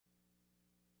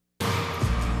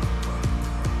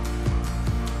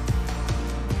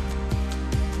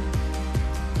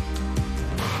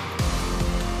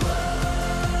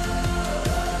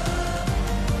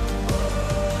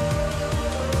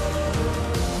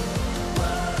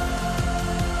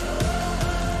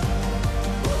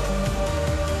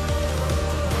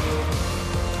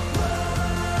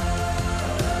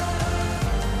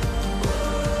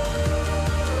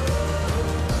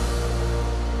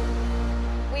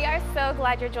so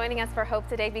glad you're joining us for Hope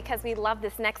today because we love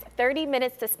this next 30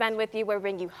 minutes to spend with you. We're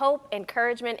bringing you hope,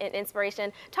 encouragement, and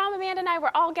inspiration. Tom, Amanda, and I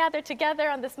were all gathered together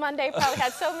on this Monday. Probably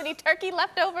had so many turkey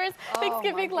leftovers,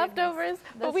 Thanksgiving leftovers.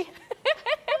 But we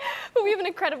have an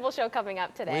incredible show coming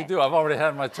up today. We do. I've already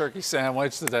had my turkey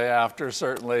sandwich the day after,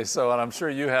 certainly, so, and I'm sure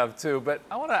you have too. But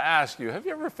I want to ask you, have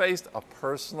you ever faced a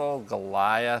personal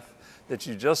Goliath that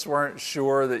you just weren't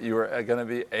sure that you were going to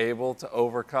be able to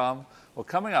overcome? Well,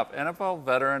 coming up, NFL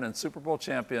veteran and Super Bowl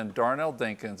champion Darnell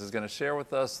Dinkins is going to share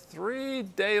with us 3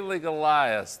 daily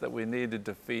Goliaths that we need to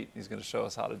defeat. He's going to show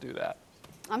us how to do that.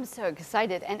 I'm so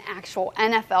excited. An actual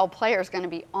NFL player is going to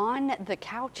be on the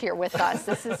couch here with us.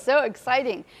 This is so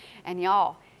exciting. And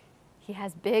y'all, he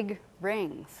has big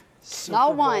rings. Super Not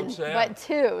Bowl one, champ. but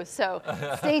 2. So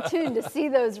stay tuned to see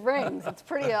those rings. It's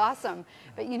pretty awesome.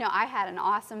 But you know, I had an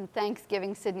awesome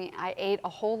Thanksgiving, Sydney. I ate a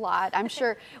whole lot. I'm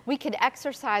sure we could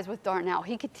exercise with Darnell.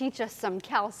 He could teach us some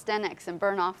calisthenics and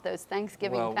burn off those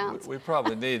Thanksgiving pounds. We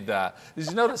probably need that. Did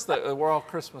you notice that we're all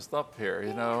Christmased up here,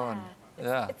 you know? And,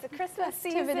 yeah. It's a Christmas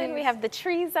season. We have the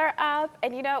trees are up,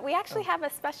 and you know, we actually have a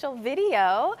special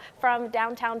video from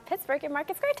downtown Pittsburgh in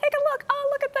Market Square. Take a look. Oh,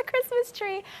 look at the Christmas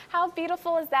tree. How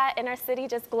beautiful is that in our city,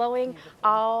 just glowing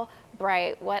all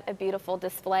bright. What a beautiful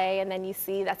display. And then you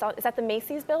see, that's all. Is that the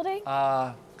Macy's building?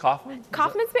 Kaufman?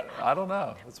 Kaufman's? I don't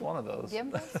know. It's one of those.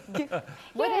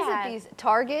 What is it? These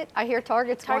Target? I hear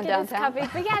Target's going downtown.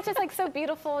 But yeah, it's just like so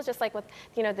beautiful. It's just like with,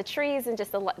 you know, the trees and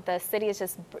just the city is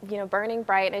just, you know, burning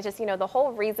bright. And it's just, you know, the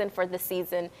whole reason for the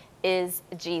season is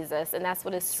Jesus. And that's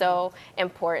what is so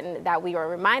important, that we are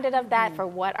reminded of that for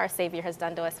what our Savior has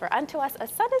done to us. For unto us a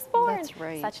son is born. That's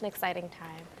right. Such an exciting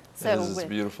time. So this is a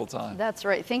beautiful time. That's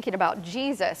right. Thinking about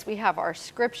Jesus, we have our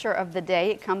scripture of the day.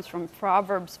 It comes from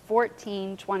Proverbs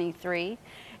 14:23.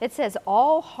 It says,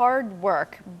 all hard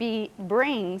work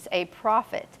brings a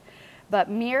profit, but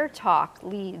mere talk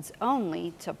leads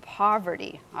only to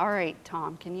poverty. All right,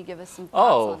 Tom, can you give us some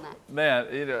thoughts on that? Man,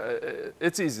 you know,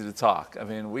 it's easy to talk. I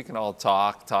mean, we can all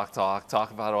talk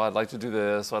about, oh, I'd like to do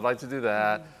this, or I'd like to do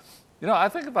that. You know, I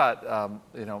think about,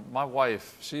 you know, my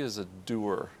wife, she is a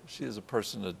doer. She is a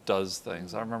person that does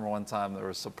things. I remember one time there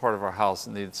was some part of our house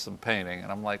that needed some painting.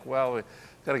 And I'm like, well, we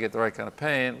got to get the right kind of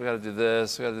paint. We got to do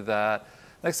this, we got to do that.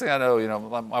 Next thing I know, you know,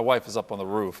 my wife is up on the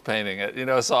roof painting it, you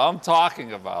know, so I'm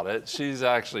talking about it. She's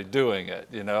actually doing it,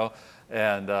 you know.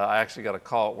 And I actually got a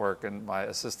call at work, and my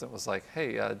assistant was like,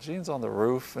 hey, Jean's on the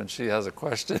roof, and she has a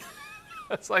question.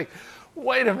 It's like,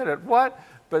 wait a minute, what?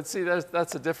 But see,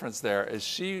 that's the difference there, is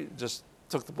she just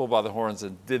took the bull by the horns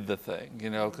and did the thing, you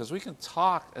know, because we can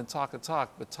talk and talk and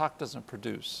talk, but talk doesn't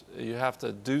produce. You have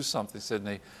to do something,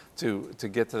 Sydney, to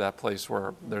get to that place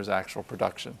where there's actual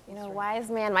production. You know,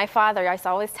 wise man, my father used to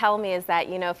always tell me is that,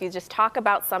 you know, if you just talk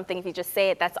about something, if you just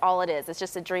say it, that's all it is. It's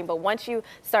just a dream. But once you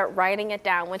start writing it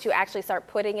down, once you actually start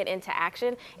putting it into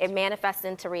action, it manifests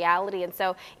into reality. And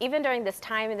so even during this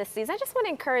time in this season, I just want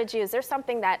to encourage you, is there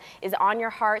something that is on your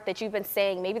heart that you've been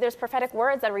saying? Maybe there's prophetic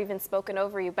words that are even spoken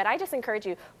over you, but I just encourage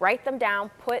you, write them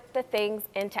down, put the things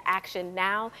into action.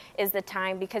 Now is the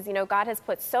time, because, you know, God has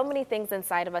put so many things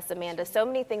inside of us, Amanda, so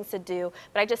many things to do.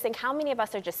 But I just think, how many of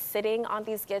us are just sitting on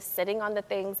these gifts, sitting on the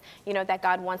things, you know, that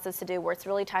God wants us to do, where it's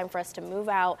really time for us to move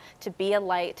out, to be a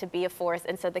light, to be a force,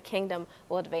 and so the kingdom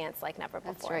will advance like never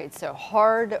before. That's right. So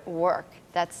hard work.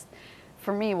 That's,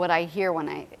 for me, what I hear when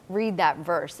I read that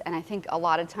verse. And I think a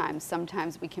lot of times,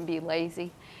 sometimes we can be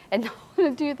lazy and not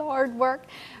want to do the hard work.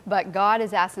 But God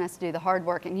is asking us to do the hard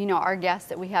work. And you know, our guest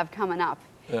that we have coming up,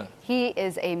 he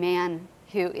is a man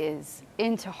who is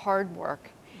into hard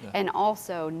work. And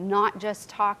also not just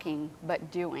talking,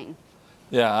 but doing.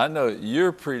 Yeah, I know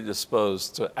you're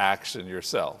predisposed to action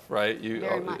yourself, right?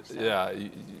 Very much so. Yeah,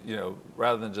 you know,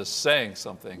 rather than just saying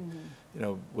something, you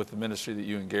know, with the ministry that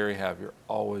you and Gary have, you're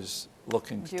always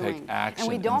looking to take action.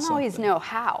 And we don't always know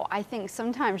how. I think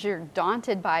sometimes you're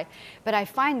daunted by, but I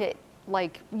find it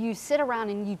like you sit around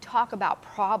and you talk about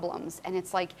problems, and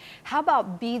it's like, how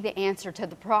about be the answer to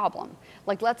the problem?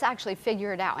 Like, let's actually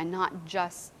figure it out and not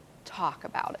just talk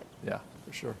about it. Yeah,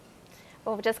 for sure.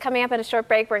 Well, just coming up in a short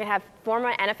break, we're going to have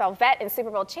former NFL vet and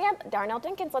Super Bowl champ Darnell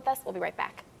Dinkins with us. We'll be right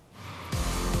back.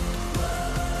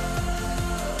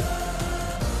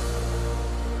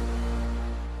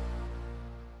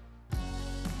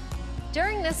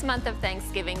 During this month of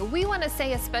Thanksgiving, we want to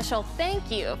say a special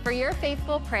thank you for your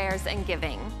faithful prayers and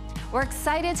giving. We're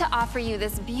excited to offer you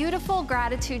this beautiful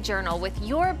gratitude journal with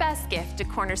your best gift to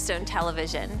Cornerstone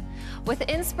Television. With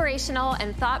inspirational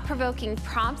and thought-provoking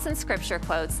prompts and scripture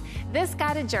quotes, this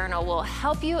guided journal will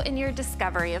help you in your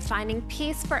discovery of finding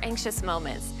peace for anxious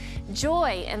moments,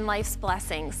 joy in life's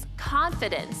blessings,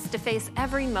 confidence to face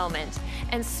every moment,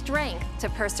 and strength to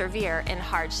persevere in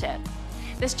hardship.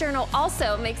 This journal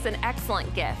also makes an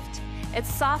excellent gift.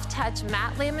 Its soft touch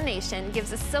matte lamination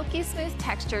gives a silky smooth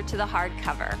texture to the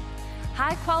hardcover.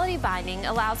 High quality binding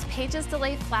allows pages to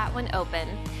lay flat when open,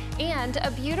 and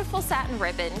a beautiful satin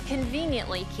ribbon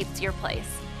conveniently keeps your place.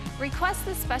 Request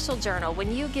this special journal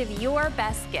when you give your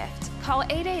best gift. Call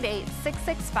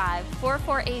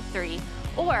 888-665-4483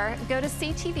 or go to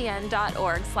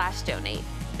ctvn.org/donate.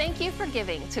 Thank you for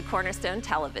giving to Cornerstone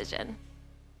Television.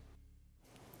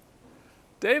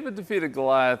 David defeated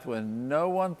Goliath when no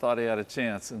one thought he had a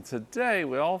chance. And today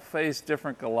we all face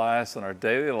different Goliaths in our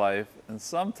daily life, and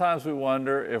sometimes we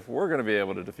wonder if we're going to be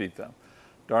able to defeat them.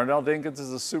 Darnell Dinkins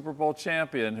is a Super Bowl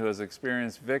champion who has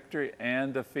experienced victory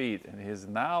and defeat, and he is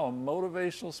now a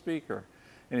motivational speaker.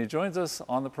 And he joins us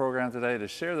on the program today to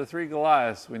share the 3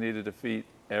 Goliaths we need to defeat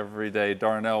every day.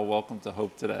 Darnell, welcome to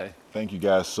Hope Today. Thank you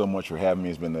guys so much for having me.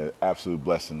 It's been an absolute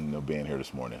blessing being here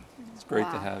this morning. It's great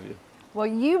to have you. Well,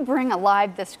 you bring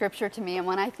alive the scripture to me, and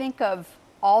when I think of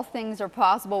all things are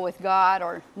possible with God,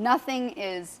 or nothing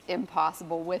is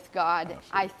impossible with God, absolutely,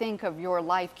 I think of your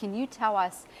life. Can you tell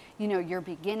us, your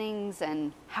beginnings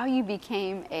and how you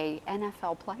became a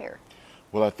NFL player?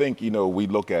 Well, I think, we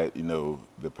look at, the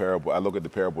parable. I look at the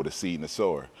parable of the seed and the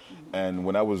sower. Mm-hmm. And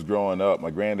when I was growing up, my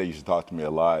granddad used to talk to me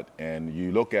a lot. And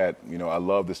you look at, I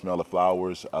love the smell of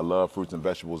flowers. I love fruits and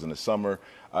vegetables in the summer.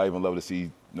 I even love to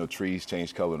see, trees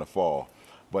change color in the fall.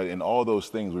 But in all those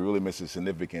things, we really miss the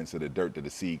significance of the dirt that the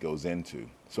seed goes into.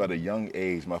 So at a young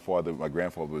age, my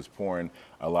grandfather was pouring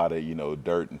a lot of,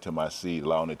 dirt into my seed,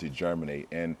 allowing it to germinate.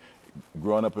 And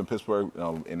growing up in Pittsburgh,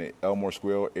 in the Elmore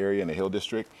Square area in the Hill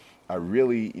District, I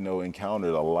really,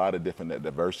 encountered a lot of different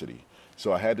diversity.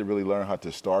 So I had to really learn how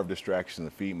to starve distractions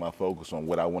and feed my focus on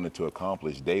what I wanted to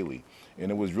accomplish daily.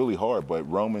 And it was really hard, but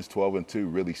Romans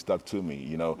 12:2 really stuck to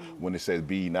me, when it says,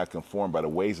 be not conformed by the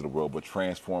ways of the world, but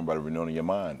transformed by the renewing of your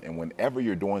mind. And whenever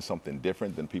you're doing something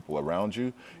different than people around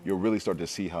you, you'll really start to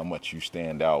see how much you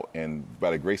stand out. And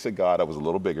by the grace of God, I was a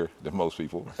little bigger than most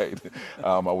people, right?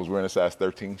 I was wearing a size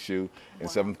 13 shoe in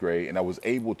 7th grade, and I was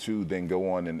able to then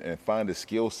go on and find a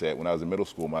skill set. When I was in middle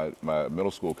school, my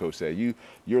middle school coach said,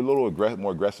 you're a little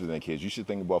more aggressive than kids. You should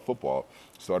think about football.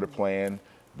 Started playing.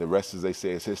 The rest, as they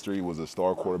say, is history. Was a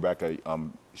star quarterback at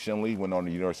Shinley, went on to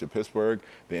the University of Pittsburgh.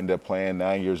 They ended up playing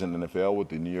 9 years in the NFL with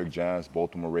the New York Giants,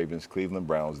 Baltimore Ravens, Cleveland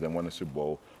Browns, then won the Super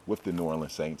Bowl with the New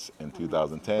Orleans Saints in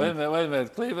 2010. Wait a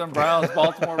minute. Cleveland Browns,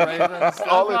 Baltimore Ravens.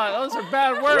 Those are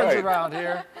bad words around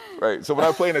here. Right. So when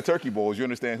I play in the Turkey Bowls, you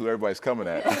understand who everybody's coming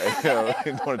at.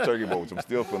 Going to Turkey Bowls, I'm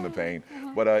still feeling the pain.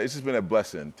 But it's just been a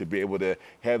blessing to be able to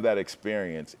have that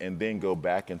experience and then go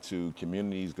back into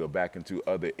communities, go back into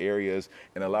other areas,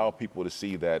 and allow people to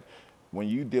see that when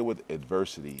you deal with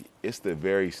adversity, it's the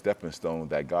very stepping stone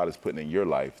that God is putting in your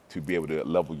life to be able to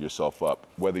level yourself up,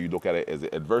 whether you look at it as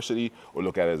adversity or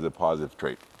look at it as a positive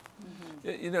trait.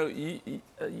 Mm-hmm.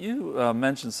 You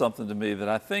mentioned something to me that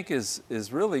I think is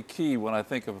really key when I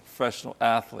think of a professional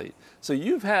athlete. So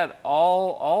you've had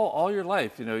all your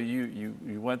life,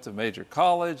 you went to major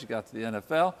college, you got to the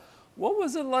NFL. What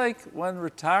was it like when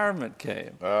retirement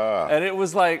came? And it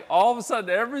was like all of a sudden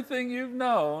everything you've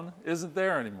known isn't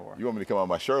there anymore. You want me to come out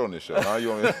my shirt on this show, huh?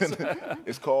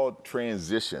 It's called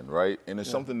transition, right? And it's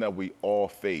something that we all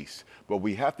face, but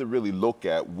we have to really look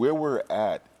at where we're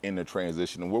at in the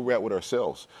transition and where we're at with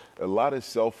ourselves. A lot of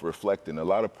self-reflecting, a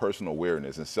lot of personal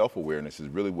awareness, and self-awareness is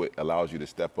really what allows you to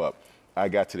step up. I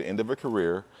got to the end of a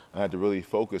career, I had to really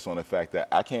focus on the fact that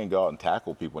I can't go out and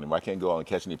tackle people anymore. I can't go out and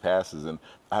catch any passes, and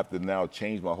I have to now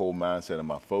change my whole mindset and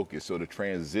my focus. So the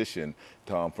transition,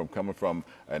 Tom, from coming from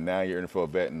a 9-year NFL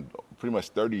vet and pretty much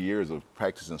 30 years of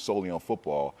practicing solely on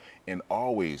football and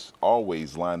always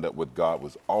lined up with God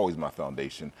was always my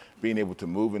foundation. Being able to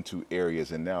move into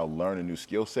areas and now learn a new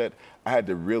skill set, I had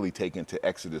to really take into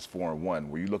Exodus 4:1,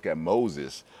 where you look at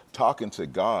Moses talking to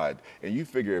God, and you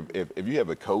figure if you have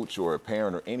a coach or a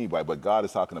parent or anybody, but God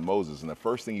is talking to Moses, and the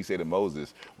first thing you say to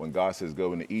Moses when God says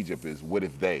go into Egypt is, what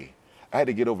if they? I had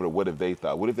to get over the what if they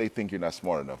thought. What if they think you're not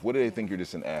smart enough? What if they think you're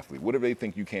just an athlete? What if they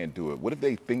think you can't do it? What if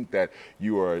they think that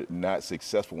you are not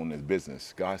successful in this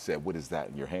business? God said, what is that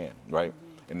in your hand, right?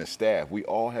 And the staff, we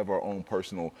all have our own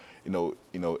personal,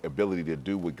 ability to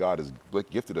do what God has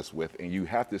gifted us with, and you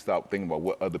have to stop thinking about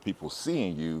what other people see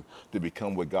in you to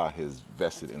become what God has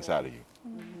vested inside of you.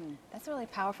 Mm-hmm. That's really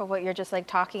powerful what you're just like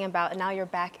talking about, and now you're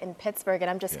back in Pittsburgh, and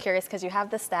I'm just curious because you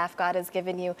have the staff, God has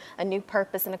given you a new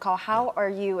purpose and a call. How are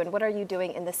you and what are you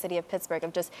doing in the city of Pittsburgh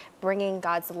of just bringing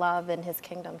God's love and his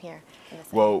kingdom here in the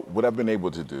city? Well, what I've been able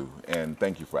to do, and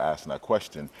thank you for asking that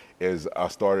question, is I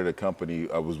started a company.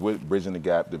 I was with Bridging the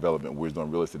Gap Development, where we're doing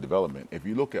real estate development. If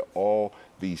you look at all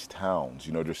these towns,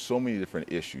 you know, there's so many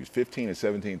different issues. $15,000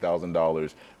 and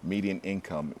 $17,000 median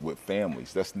income with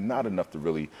families. That's not enough to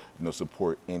really,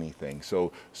 support anything.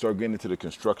 So start getting into the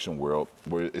construction world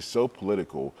where it's so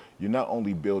political. You're not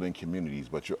only building communities,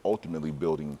 but you're ultimately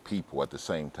building people at the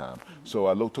same time. So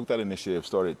I took that initiative,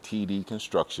 started TD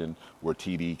Construction, where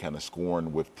TD kind of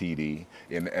scorned with TD,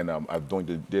 and I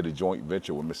did a joint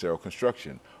venture with Miss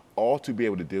Construction, all to be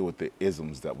able to deal with the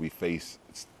isms that we face,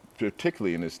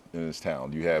 particularly in this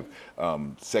town. You have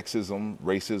sexism,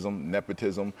 racism,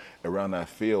 nepotism around that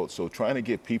field. So trying to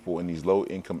get people in these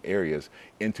low-income areas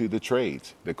into the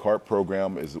trades. The CARP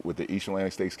program is with the Eastern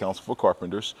Atlantic States Council for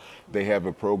Carpenters. They have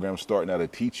a program starting out to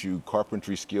teach you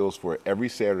carpentry skills for every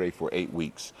Saturday for 8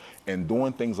 weeks. And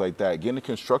doing things like that, getting the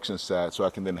construction side so I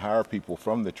can then hire people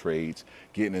from the trades,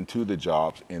 getting into the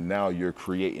jobs, and now you're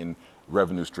creating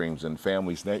revenue streams and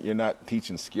families. That you're not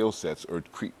teaching skill sets or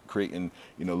creating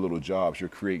little jobs. You're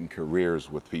creating careers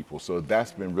with people. So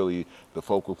that's been really the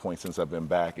focal point since I've been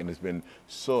back, and it's been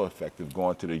so effective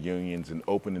going to the unions and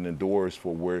opening the doors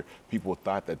for where people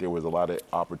thought that there was not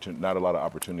a lot of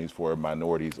opportunities for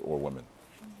minorities or women.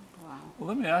 Well,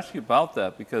 let me ask you about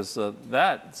that, because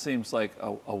that seems like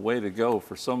a way to go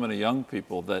for so many young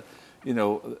people that,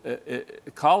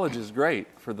 college is great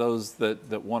for those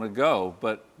that want to go,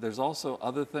 but there's also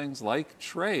other things like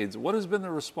trades. What has been the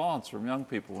response from young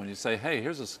people when you say, hey,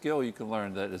 here's a skill you can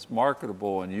learn that is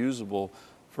marketable and usable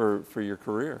for your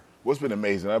career? What's been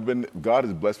amazing, God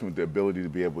has blessed me with the ability to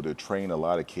be able to train a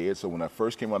lot of kids. So when I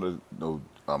first came out of the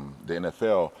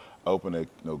NFL, I opened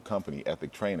a company,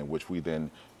 Ethic Training, which we then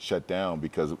shut down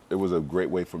because it was a great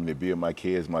way for me to be with my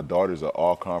kids. My daughter's an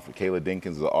all-conference. Kayla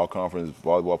Dinkins is an all-conference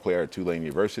volleyball player at Tulane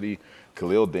University.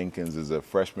 Khalil Dinkins is a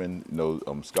freshman,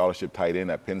 scholarship tight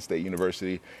end at Penn State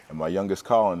University. And my youngest,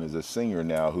 Colin, is a senior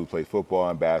now who plays football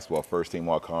and basketball, first team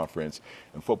all-conference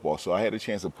in football. So I had a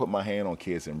chance to put my hand on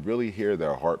kids and really hear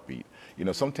their heartbeat.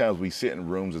 Sometimes we sit in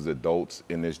rooms as adults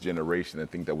in this generation and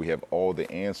think that we have all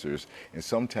the answers. And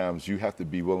sometimes you have to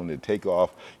be willing to take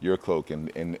off your cloak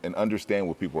and understand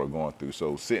what people are going through.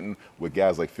 So sitting with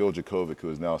guys like Phil Jakovic, who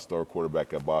is now a star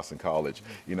quarterback at Boston College,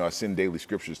 I send daily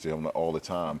scriptures to him all the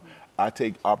time. I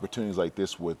take opportunities like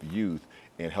this with youth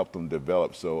and help them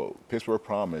develop. So Pittsburgh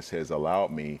Promise has allowed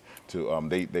me to,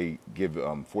 they give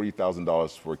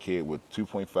 $40,000 for a kid with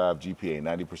 2.5 GPA,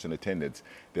 90% attendance.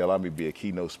 They allow me to be a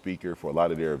keynote speaker for a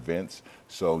lot of their events.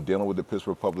 So dealing with the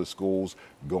Pittsburgh Public Schools,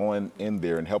 going in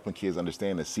there and helping kids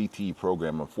understand the CTE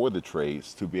program for the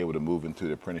trades to be able to move into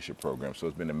the apprenticeship program. So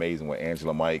it's been amazing with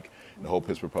Angela Mike, the whole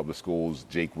Pittsburgh Public Schools,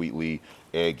 Jake Wheatley,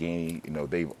 Ed Gainey,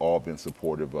 they've all been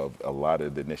supportive of a lot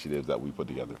of the initiatives that we put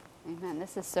together. Amen.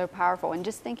 This is so powerful. And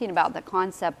just thinking about the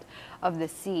concept of the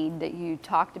seed that you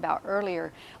talked about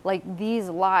earlier, like these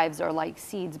lives are like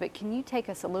seeds, but can you take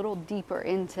us a little deeper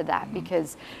into that?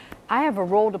 Because I have a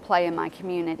role to play in my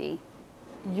community.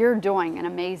 You're doing an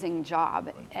amazing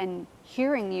job, and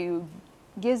hearing you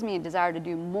gives me a desire to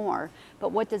do more.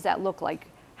 But what does that look like?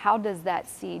 How does that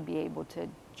seed be able to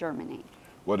germinate?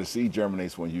 Well, the seed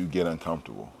germinates when you get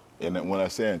uncomfortable. And when I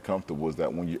say uncomfortable is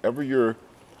that whenever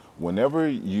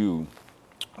you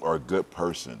are a good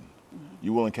person,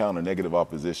 you will encounter negative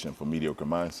opposition from mediocre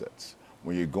mindsets.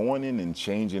 When you're going in and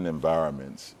changing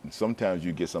environments, and sometimes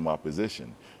you get some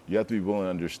opposition, you have to be willing to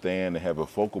understand and have a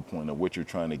focal point of what you're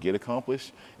trying to get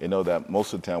accomplished, and know that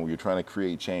most of the time when you're trying to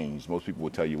create change, most people will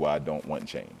tell you why I don't want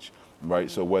change.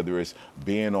 Right, so whether it's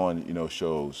being on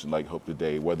shows like Hope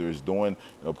Today, whether it's doing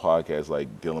podcasts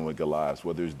like Dealing with Goliath,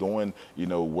 whether it's doing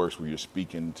works where you're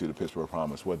speaking to the Pittsburgh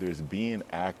Promise, whether it's being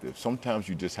active, sometimes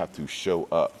you just have to show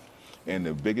up. And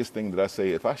the biggest thing that I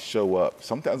say, if I show up,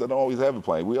 sometimes I don't always have a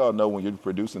plan. We all know when you're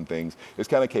producing things, it's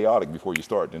kind of chaotic before you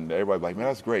start. And everybody's like, man,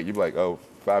 that's great. You're like, oh,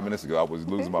 5 minutes ago I was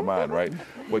losing my mind, right?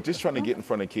 But just trying to get in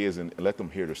front of kids and let them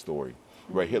hear the story.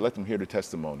 Right here, let them hear the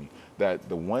testimony that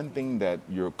the one thing that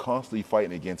you're constantly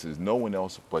fighting against is no one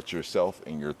else but yourself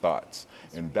and your thoughts.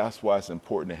 And that's why it's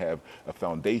important to have a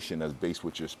foundation that's based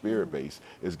with your spirit base.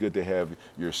 It's good to have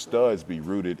your studs be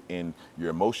rooted in your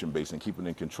emotion base and keep it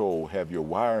in control. Have your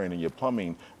wiring and your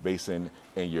plumbing based in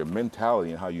your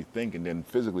mentality and how you think. And then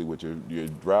physically with your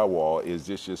drywall is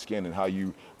just your skin and how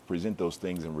you present those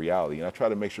things in reality. And I try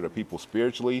to make sure that people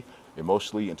spiritually,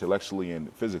 emotionally, intellectually,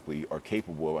 and physically are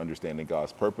capable of understanding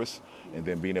God's purpose and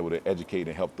then being able to educate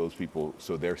and help those people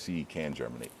so their seed can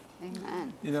germinate.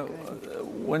 Amen. You know,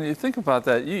 when you think about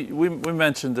that, we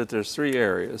mentioned that there's 3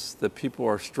 areas that people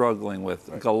are struggling with,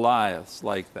 right. Goliaths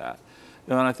like that.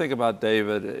 You know, when I think about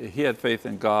David, he had faith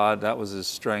in God, that was his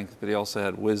strength, but he also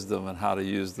had wisdom and how to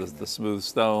use the smooth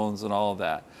stones and all of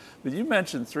that. But you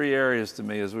mentioned 3 areas to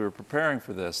me as we were preparing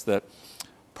for this, that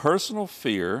personal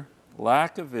fear,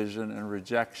 lack of vision, and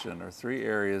rejection are 3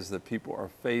 areas that people are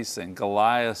facing,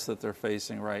 Goliaths that they're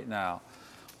facing right now.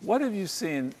 What have you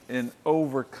seen in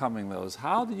overcoming those?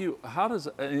 How does,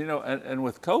 you know, and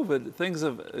with COVID, things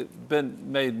have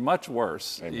been made much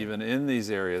worse. Amen. Even in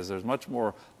these areas. There's much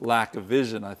more lack of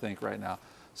vision, I think, right now.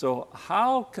 So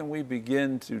how can we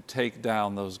begin to take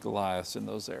down those Goliaths in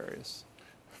those areas?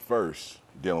 First,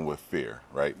 dealing with fear,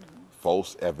 right?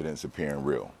 False evidence appearing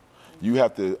real. You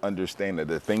have to understand that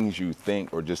the things you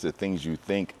think are just the things you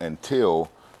think until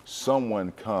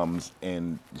someone comes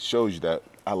and shows you that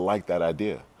I like that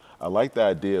idea. I like the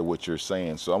idea of what you're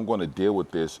saying, so I'm going to deal with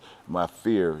this, my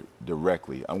fear,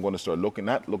 directly. I'm going to start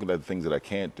not looking at the things that I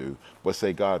can't do, but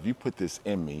say, God, if you put this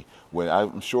in me,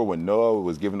 I'm sure when Noah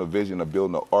was given a vision of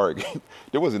building an ark,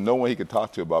 there wasn't no one he could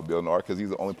talk to about building an ark because he's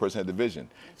the only person who had the vision.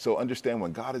 So understand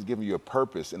when God has given you a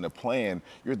purpose and a plan,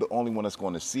 you're the only one that's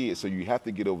going to see it. So you have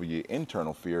to get over your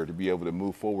internal fear to be able to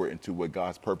move forward into what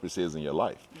God's purpose is in your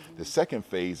life. Mm-hmm. The second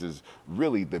phase is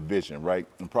really the vision, right?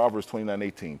 In Proverbs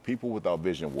 29:18, people without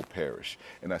vision will perish.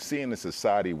 And I see in a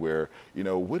society where, you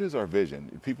know, what is our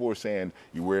vision? People are saying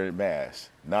you wear a mask,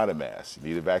 not a mask. You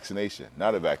need a vaccination,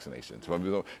 not a vaccination.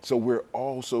 So we're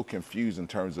all so confused in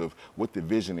terms of what the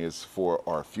vision is for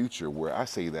our future, where I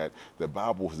say that the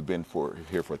Bible has been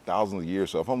here for thousands of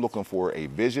years. So if I'm looking for a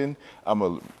vision, I'm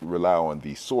going to rely on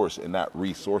the source and not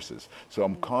resources. So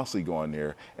I'm constantly going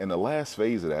there. And the last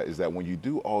phase of that is that when you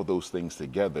do all those things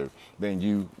together, then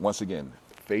you, once again,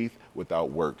 faith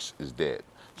without works is dead.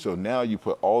 So now you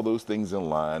put all those things in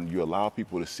line, you allow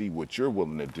people to see what you're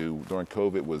willing to do. During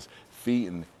COVID was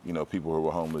feeding, you know, people who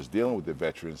were homeless, dealing with the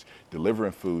veterans,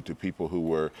 delivering food to people who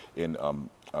were in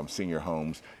senior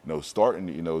homes, you know, starting,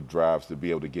 you know, drives to be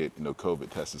able to get, you know, COVID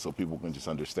tested so people can just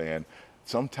understand.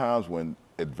 Sometimes when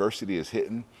adversity is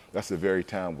hitting, that's the very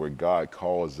time where God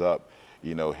calls up,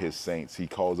 you know, his saints. He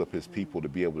calls up his people to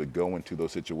be able to go into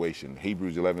those situations.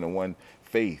 Hebrews 11:1,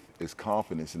 faith is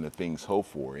confidence in the things hoped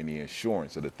for and the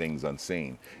assurance of the things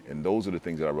unseen. And those are the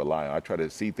things that I rely on. I try to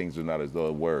see things not as though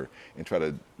they were and try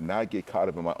to not get caught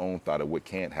up in my own thought of what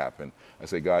can't happen. I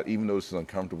say, God, even though this is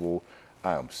uncomfortable,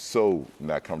 I am so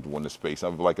not comfortable in this space.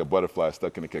 I'm like a butterfly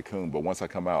stuck in a cocoon, but once I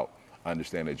come out, I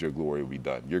understand that your glory will be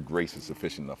done. Your grace is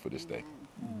sufficient enough for this day.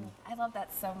 I love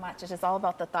that so much. It's just all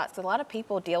about the thoughts. A lot of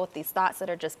people deal with these thoughts that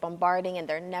are just bombarding and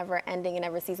they're never ending and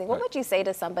never ceasing. What would you say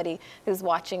to somebody who's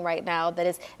watching right now that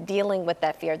is dealing with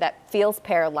that fear, that feels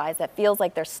paralyzed, that feels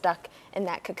like they're stuck in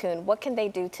that cocoon? What can they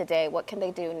do today? What can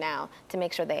they do now to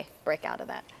make sure they break out of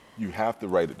that? You have to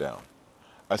write it down.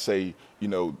 I say, you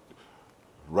know,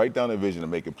 write down a vision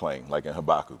and make it plain, like in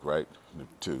Habakkuk, right?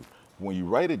 2. When you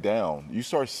write it down, you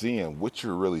start seeing what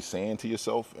you're really saying to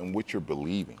yourself and what you're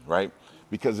believing, right?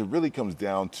 Because it really comes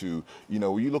down to, you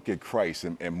know, when you look at Christ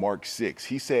in Mark 6,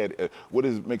 he said,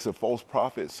 makes a false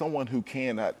prophet? Someone who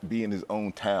cannot be in his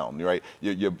own town, right?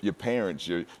 Your parents,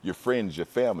 your friends, your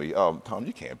family. Tom,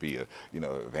 you can't be a, you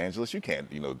know, evangelist. You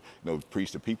can't, you know,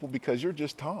 preach to people because you're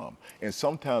just Tom. And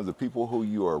sometimes the people who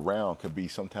you are around can be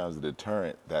sometimes a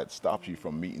deterrent that stops you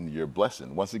from meeting your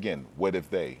blessing. Once again, what if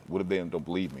they don't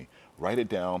believe me? Write it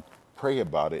down, pray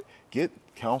about it, get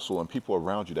counsel and people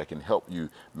around you that can help you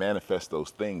manifest those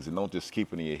things and don't just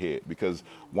keep it in your head. Because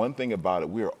one thing about it,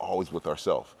 we are always with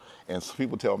ourselves. And some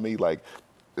people tell me, like,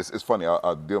 it's funny,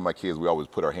 I'll deal with my kids, we always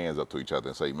put our hands up to each other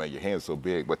and say, man, your hand's so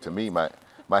big. But to me, my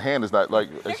hand is not like,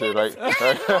 I say, right?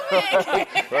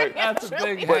 Right? That's a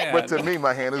big hand. But to me,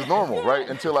 my hand is normal, right?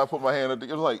 Until I put my hand up, it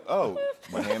was like, oh,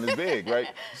 my hand is big, right?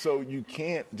 So you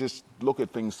can't just look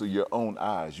at things through your own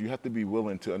eyes. You have to be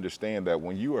willing to understand that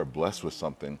when you are blessed with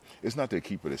something, it's not to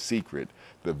keep it a secret.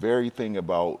 The very thing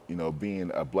about, you know,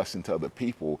 being a blessing to other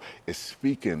people is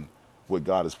speaking what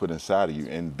God has put inside of you,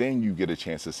 and then you get a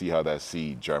chance to see how that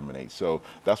seed germinates. So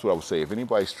that's what I would say. If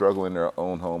anybody's struggling in their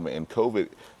own home, and COVID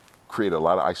create a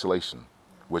lot of isolation,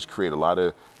 which create a lot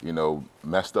of, you know,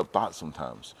 messed up thoughts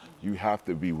sometimes. You have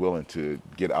to be willing to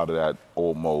get out of that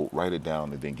old mode, write it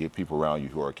down, and then get people around you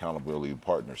who are accountability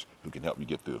partners who can help you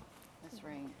get through. That's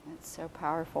right. That's so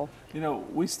powerful. You know,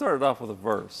 we started off with a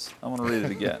verse. I'm going to read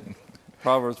it again.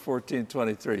 Proverbs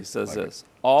 14:23 says this,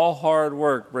 all hard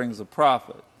work brings a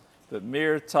profit, that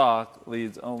mere talk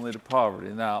leads only to poverty.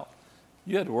 Now,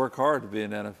 you had to work hard to be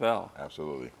in NFL.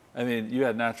 Absolutely. I mean, you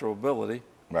had natural ability.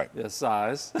 Right. You had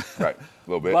size. Right. A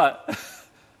little bit. But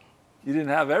you didn't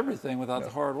have everything without No.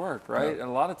 the hard work, right? No. And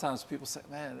a lot of times people say,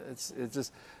 man, it's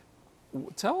just,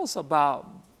 tell us about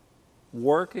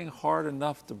working hard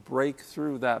enough to break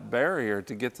through that barrier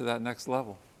to get to that next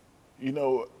level. You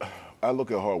know, I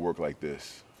look at hard work like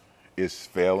this. It's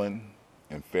failing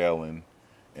and failing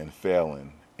and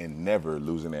failing and never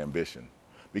losing ambition.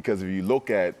 Because if you look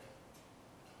at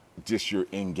just your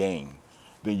end game,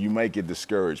 then you might get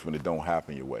discouraged when it don't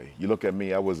happen your way. You look at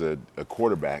me, I was a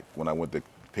quarterback when I went to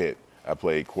Pitt. I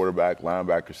played quarterback,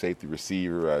 linebacker, safety,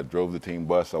 receiver. I drove the team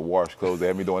bus. I washed clothes. They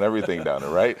had me doing everything down there,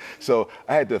 right? So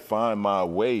I had to find my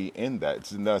way in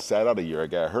that. And then I sat out a year. I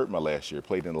got hurt my last year.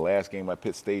 Played in the last game at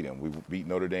Pitt Stadium. We beat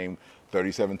Notre Dame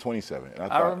 37-27.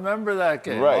 And I remember that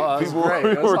game. Right. Oh, People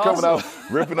were coming out,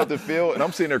 ripping up the field, and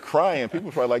I'm sitting there crying. People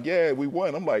were probably like, yeah, we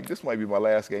won. I'm like, this might be my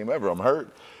last game ever. I'm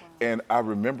hurt. And I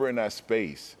remember in that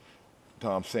space,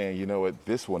 Tom saying, you know what,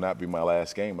 this will not be my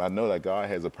last game. I know that God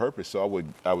has a purpose. So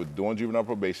I was doing juvenile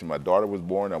probation. My daughter was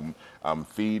born. I'm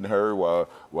feeding her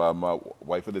while my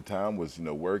wife at the time was,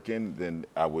 working. Then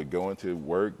I would go into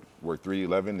work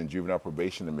 311 in juvenile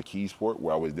probation in McKeesport,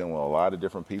 where I was dealing with a lot of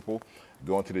different people.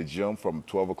 Going to the gym from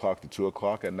 12 o'clock to 2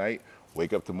 o'clock at night.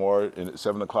 Wake up tomorrow at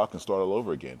 7 o'clock and start all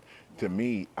over again. To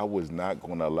me, I was not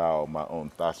going to allow my own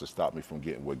thoughts to stop me from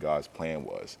getting what God's plan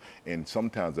was. And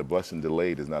sometimes a blessing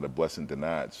delayed is not a blessing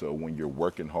denied. So when you're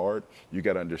working hard, you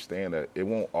got to understand that it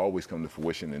won't always come to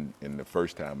fruition in the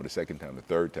first time or the second time, the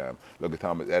third time. Look at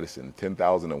Thomas Edison,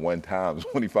 10,001 times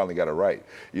when he finally got it right.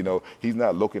 He's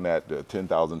not looking at the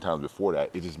 10,000 times before that.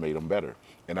 It just made him better.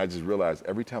 And I just realized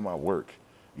every time I work,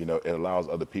 it allows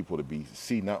other people to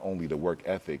see not only the work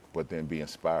ethic, but then be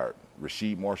inspired.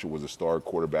 Rasheed Marshall was a star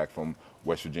quarterback from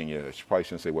West Virginia. I probably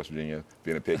shouldn't say West Virginia,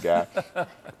 being a Pitt guy.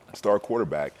 Star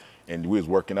quarterback. And we was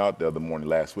working out the other morning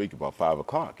last week about 5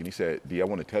 o'clock. And he said, D, I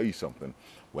want to tell you something.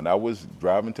 When I was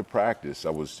driving to practice,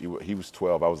 he was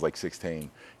 12, I was like 16.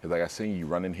 He's like, I seen you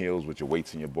running hills with your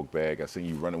weights in your book bag. I seen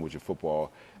you running with your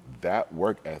football. That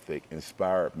work ethic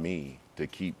inspired me to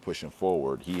keep pushing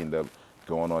forward. He ended up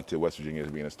going on to West Virginia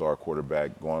as being a star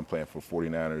quarterback, going playing for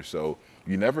 49ers. So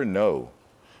you never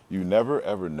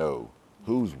ever know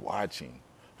who's watching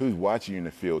you in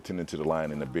the field, tending to the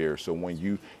lion and the bear. So when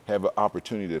you have an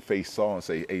opportunity to face Saul and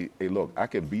say, hey, look, I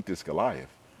can beat this Goliath,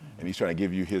 and he's trying to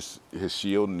give you his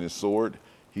shield and his sword,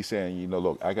 he's saying,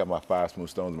 look, I got my 5 smooth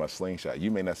stones and my slingshot.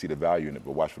 You may not see the value in it,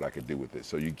 but watch what I can do with it.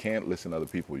 So you can't listen to other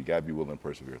people. You got to be willing to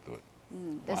persevere through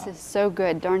it. This is so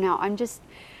good, Darnell.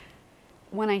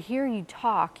 When I hear you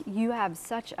talk, you have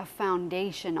such a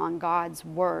foundation on God's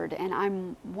word, and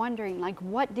I'm wondering,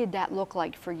 what did that look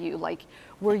like for you?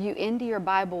 Were you into your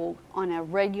Bible on a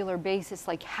regular basis?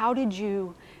 How did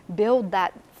you build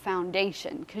that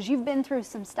foundation? Because you've been through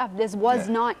some stuff. This was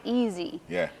not easy.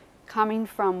 Yeah. Coming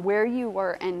from where you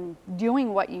were and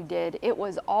doing what you did, it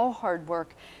was all hard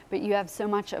work, but you have so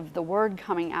much of the word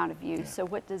coming out of you. Yeah. So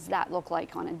what does that look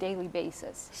like on a daily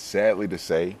basis? Sadly to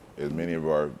say, as many of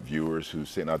our viewers who's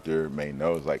sitting out there may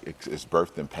know, it's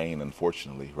birthed in pain,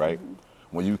 unfortunately, right? Mm-hmm.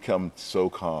 When you come so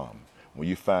calm, when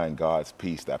you find God's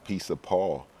peace, that peace of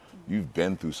Paul, you've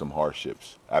been through some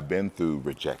hardships. I've been through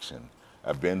rejection.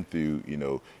 I've been through,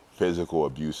 physical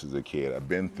abuse as a kid. I've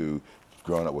been through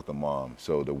growing up with a mom.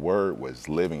 So the word was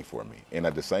living for me. And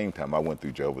at the same time, I went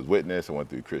through Jehovah's Witness, I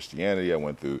went through Christianity, I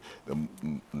went through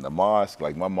the mosque.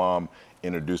 My mom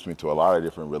introduced me to a lot of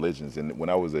different religions. And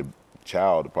when I was a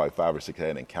child, probably 5 or 6, I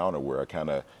had an encounter where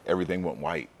everything went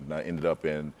white. And I ended up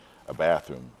in a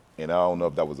bathroom. And I don't know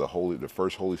if that was the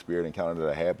first Holy Spirit encounter that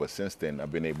I had, but since then,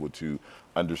 I've been able to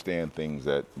understand things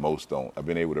that most don't. I've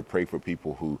been able to pray for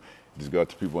people who just go up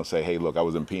to people and say, hey, look, I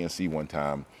was in PNC one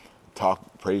time,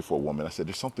 prayed for a woman. I said,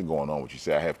 there's something going on with you. She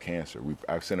said, I have cancer.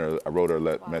 I wrote her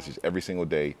a message every single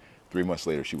day. 3 months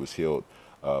later, she was healed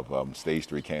of stage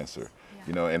 3 cancer.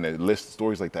 Yeah. And the list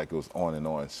stories like that goes on and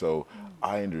on. So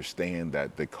I understand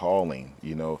that the calling,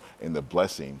 and the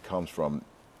blessing comes from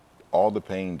all the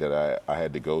pain that I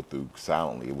had to go through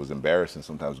silently. It was embarrassing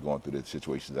sometimes going through the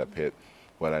situations at Pitt,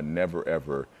 but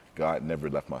God never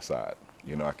left my side.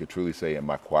 I could truly say in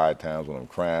my quiet times when I'm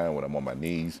crying, when I'm on my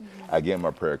knees, I get in my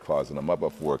prayer closet and I'm up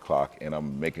at 4 o'clock and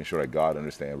I'm making sure that God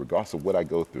understands, regardless of what I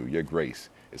go through, your grace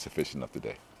is sufficient enough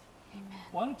today. Amen.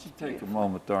 Why don't you take a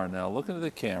moment, Darnell, look into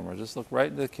the camera, just look right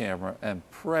into the camera and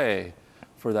pray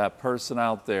for that person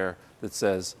out there that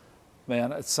says,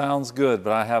 man, it sounds good,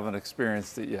 but I haven't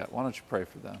experienced it yet. Why don't you pray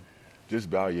for them? Just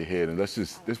bow your head and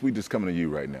we just coming to you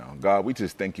right now. God, we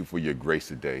just thank you for your grace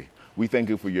today. We thank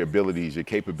you for your abilities, your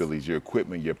capabilities, your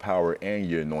equipment, your power, and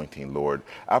your anointing, Lord.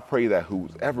 I pray that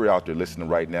whoever out there listening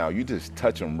right now, you just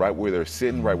touch them right where they're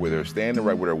sitting, right where they're standing,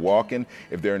 right where they're walking.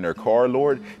 If they're in their car,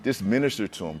 Lord, just minister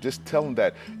to them. Just tell them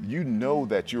that you know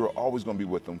that you're always going to be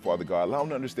with them, Father God. Allow them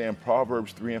to understand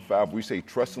Proverbs 3 and 5. We say,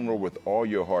 trust in the Lord with all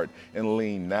your heart and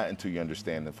lean not into your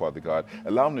understanding, Father God.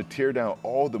 Allow them to tear down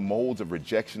all the molds of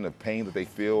rejection, of pain that they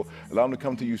feel. Allow them to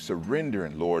come to you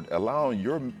surrendering, Lord. Allowing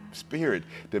your spirit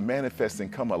to manifest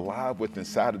and come alive within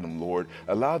inside of them, Lord.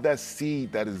 Allow that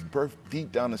seed that is birthed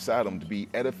deep down inside them to be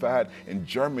edified and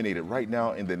germinated right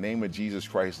now in the name of Jesus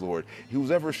Christ, Lord. Who's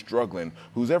ever struggling,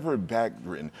 who's ever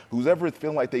backridden, who's ever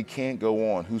feeling like they can't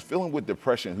go on, who's feeling with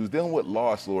depression, who's dealing with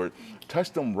loss, Lord,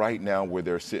 touch them right now where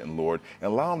they're sitting, Lord,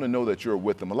 and allow them to know that you're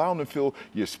with them. Allow them to feel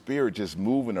your spirit just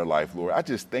move in their life, Lord. I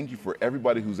just thank you for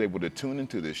everybody who's able to tune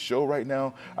into this show right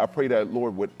now. I pray that,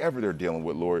 Lord, whatever they're dealing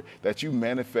with, Lord, that you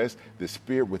manifest the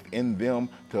spirit within them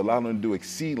to allow them to do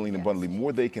exceedingly and abundantly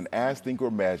more they can ask, think, or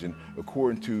imagine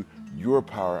according to your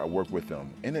power at work with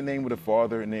them. In the name of the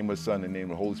Father, in the name of the Son, in the name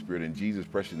of the Holy Spirit, in Jesus'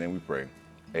 precious name we pray.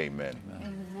 Amen.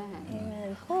 Amen.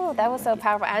 Oh, that was so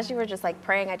powerful. As you were just like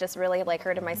praying, I just really like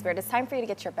heard in my spirit, it's time for you to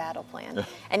get your battle plan.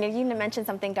 And you mentioned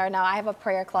something, Darnell, I have a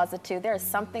prayer closet too. There is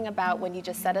something about when you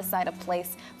just set aside a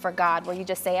place for God, where you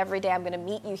just say every day, I'm going to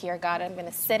meet you here, God. I'm going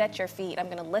to sit at your feet. I'm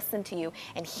going to listen to you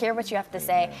and hear what you have to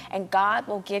say. And God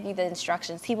will give you the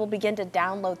instructions. He will begin to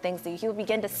download things to you. He will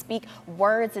begin to speak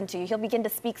words into you. He'll begin to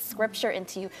speak scripture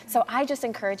into you. So I just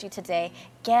encourage you today,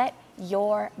 get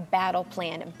your battle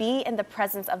plan. Be in the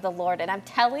presence of the Lord. And I'm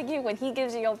telling you, when he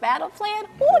gives you your battle plan,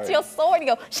 it's your sword. You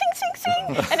go, shing,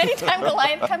 shing, shing. And anytime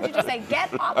Goliath comes, you just say,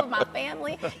 get off of my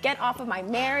family, get off of my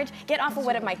marriage, get off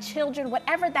of my children,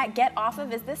 whatever that get off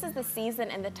of is. This is the season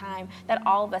and the time that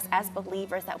all of us as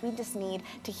believers, that we just need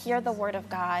to hear the word of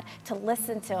God, to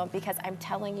listen to him, because I'm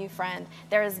telling you, friend,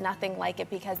 there is nothing like it,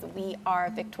 because we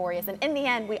are victorious. And in the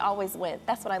end, we always win.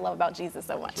 That's what I love about Jesus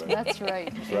so much. That's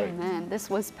right. Amen. This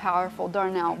was powerful.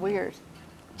 Darnell, we're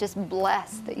just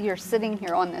blessed that you're sitting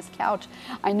here on this couch.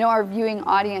 I know our viewing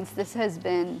audience, this has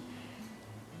been,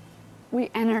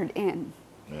 we entered in.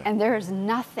 And there is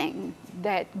nothing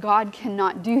that God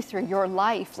cannot do through your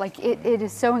life. Like it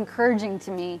is so encouraging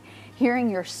to me hearing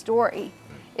your story.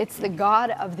 It's the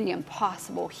God of the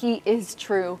impossible. He is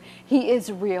true, he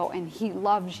is real, and he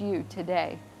loves you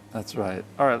today. That's right.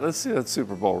 All right, let's see that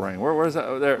Super Bowl ring. Where's that?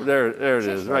 Oh, there it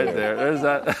is, right there. There's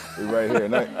that. Right here.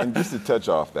 And just to touch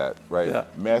off that, right? Yeah.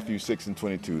 Matthew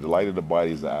 6:22, the light of the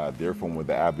body is the eye. Therefore, when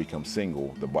the eye becomes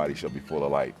single, the body shall be full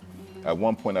of light. At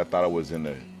one point, I thought I was in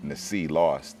the sea,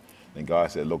 lost. And God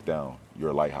said, look down, you're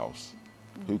a lighthouse.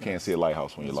 Who can't see a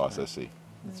lighthouse when you're lost at sea?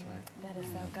 That's right. That is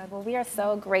so good. Well, we are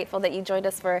so grateful that you joined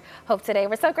us for Hope Today.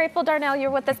 We're so grateful, Darnell, you're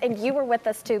with us, and you were with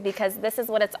us too, because this is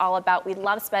what it's all about. We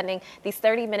love spending these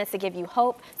 30 minutes to give you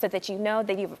hope, so that you know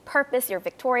that you have a purpose, you're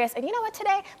victorious. And you know what,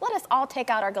 today, let us all take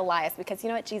out our Goliaths, because you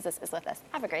know what, Jesus is with us.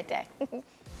 Have a great day.